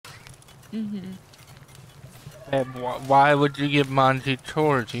Mm-hmm. And why would you give Manji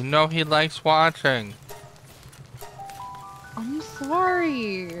chores? You know he likes watching. I'm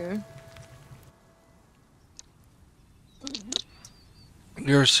sorry.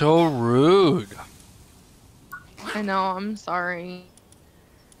 You're so rude. I know, I'm sorry.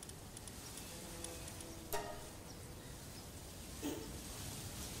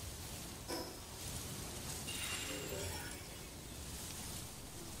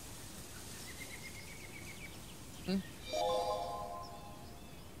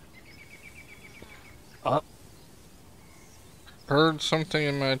 Oh, heard something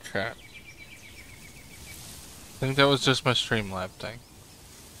in my chat. I think that was just my Streamlab thing.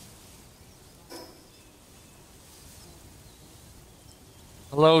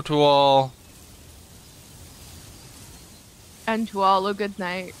 Hello to all. And to all a good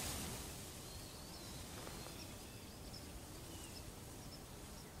night.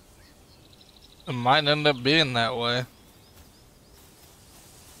 It might end up being that way.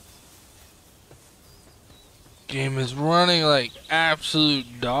 Game is running like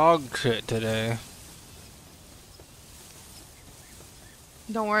absolute dog shit today.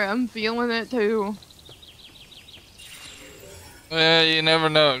 Don't worry, I'm feeling it too. Yeah, you never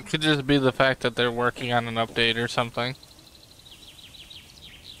know. It could just be the fact that they're working on an update or something.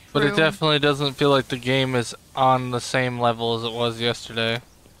 But it True. definitely doesn't feel like the game is on the same level as it was yesterday.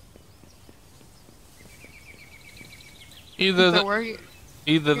 Either that,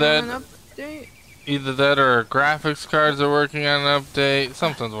 either that, an update? either that, or graphics cards are working on an update.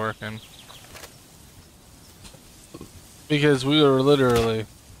 Something's working. Because we were literally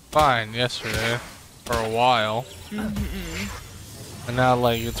fine yesterday for a while, and now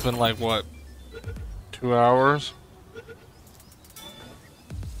like it's been like what, 2 hours?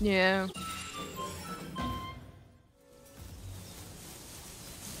 Yeah.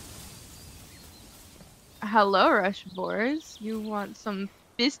 Hello, Rush Boars. You want some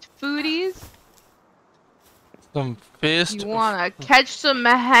fist foodies? Some fist. You wanna catch some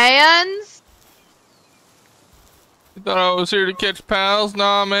hands? You thought I was here to catch pals?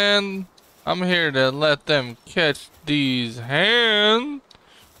 Nah, man. I'm here to let them catch these hands.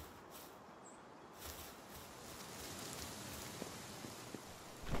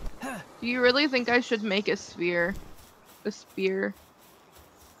 Do you really think I should make a sphere? A spear?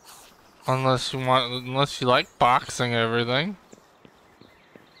 Unless you like boxing everything.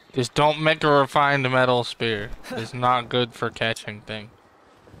 Just don't make a refined metal spear. It's not good for catching things.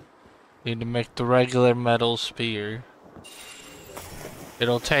 Need to make the regular metal spear.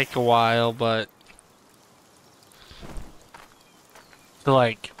 It'll take a while, but to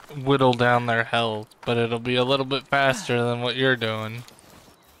like whittle down their health, but it'll be a little bit faster than what you're doing.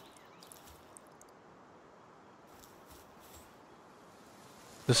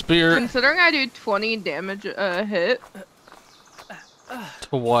 The spear. Considering I do 20 damage a hit.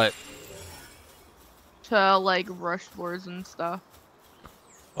 To what? To like rush boars and stuff.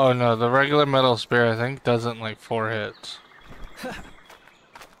 Oh no, the regular metal spear I think doesn't like 4 hits.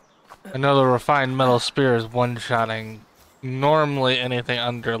 I know the refined metal spear is one-shotting normally anything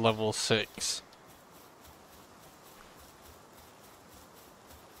under level 6.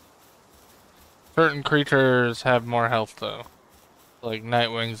 Certain creatures have more health though. Like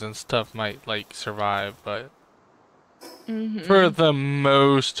Nightwings and stuff might like survive, but for the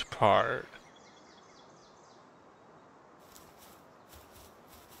most part.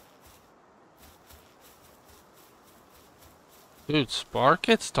 Dude,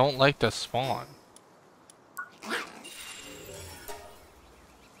 Sparkets don't like to spawn.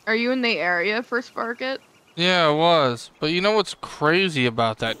 Are you in the area for Sparket? Yeah, it was. But you know what's crazy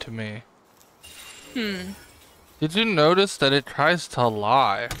about that to me? Did you notice that it tries to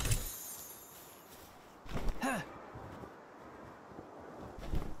lie?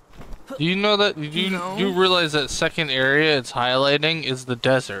 Do you know that? Did you realize that second area it's highlighting is the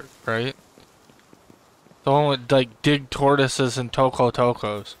desert, right? The one with like dig tortoises and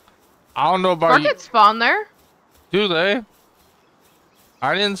tokos. I don't know about you. Sparkets spawn there? Do they?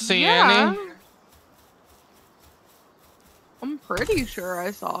 I didn't see any. I'm pretty sure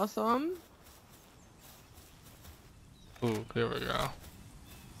I saw some. Ooh, there we go.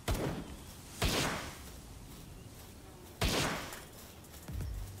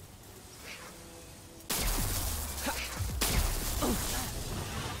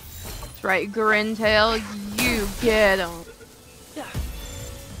 That's right, Grintail, you get him.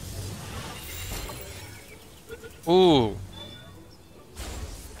 Ooh.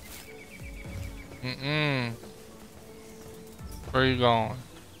 Where are you going?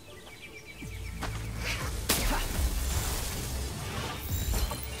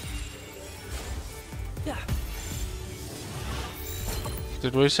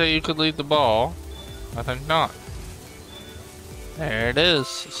 Did we say you could lead the ball? I think not. There it is.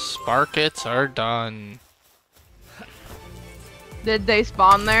 Sparkets are done. Did they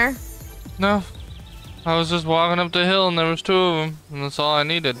spawn there? No. I was just walking up the hill and there was 2 of them. And that's all I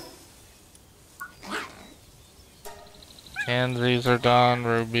needed. Pansies are done.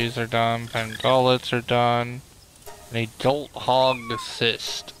 Rubies are done. Pangolets are done. An adult hog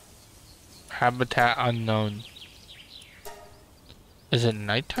assist. Habitat unknown. Is it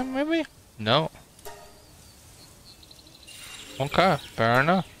nighttime maybe? No. Okay, fair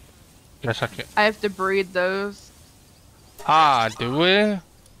enough. Guess I can. I have to breed those. Ah, do we?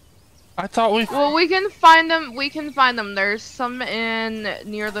 I thought we. Well, we can find them. We can find them. There's some in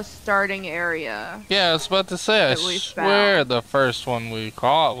near the starting area. Yeah, I was about to say, I That we swear found. the first one we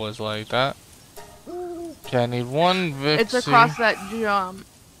caught was like that. Okay, I need 1 Vixie. It's across that jump.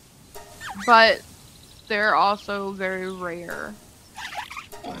 But they're also very rare.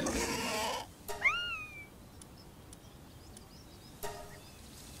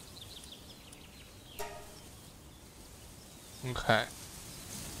 Okay.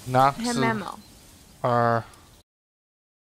 Noxes Memo. are